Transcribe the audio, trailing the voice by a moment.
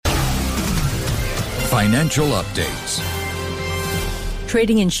Financial updates.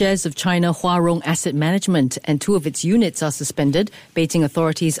 Trading in shares of China Huarong Asset Management and two of its units are suspended. Beijing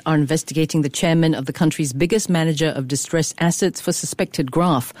authorities are investigating the chairman of the country's biggest manager of distressed assets for suspected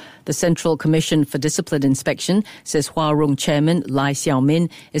graft. The Central Commission for Discipline Inspection says Huarong chairman Lai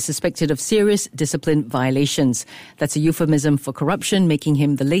Xiaomin is suspected of serious discipline violations. That's a euphemism for corruption, making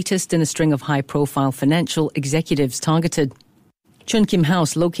him the latest in a string of high-profile financial executives targeted. Chun Kim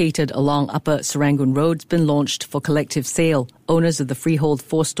House, located along Upper Serangoon Road, has been launched for collective sale. Owners of the freehold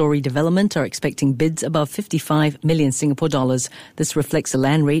four-storey development are expecting bids above 55 million Singapore dollars. This reflects a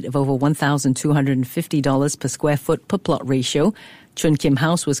land rate of over $1,250 per square foot per plot ratio. Chun Kim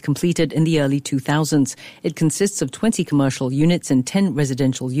House was completed in the early 2000s. It consists of 20 commercial units and 10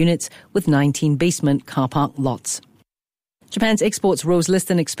 residential units with 19 basement car park lots. Japan's exports rose less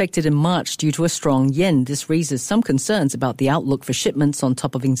than expected in March due to a strong yen. This raises some concerns about the outlook for shipments on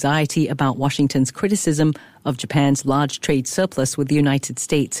top of anxiety about Washington's criticism of Japan's large trade surplus with the United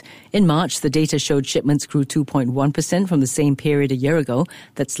States. In March, the data showed shipments grew 2.1% from the same period a year ago.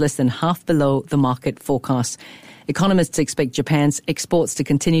 That's less than half below the market forecast. Economists expect Japan's exports to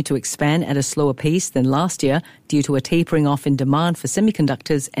continue to expand at a slower pace than last year due to a tapering off in demand for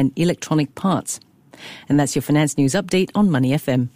semiconductors and electronic parts. And that's your finance news update on Money FM.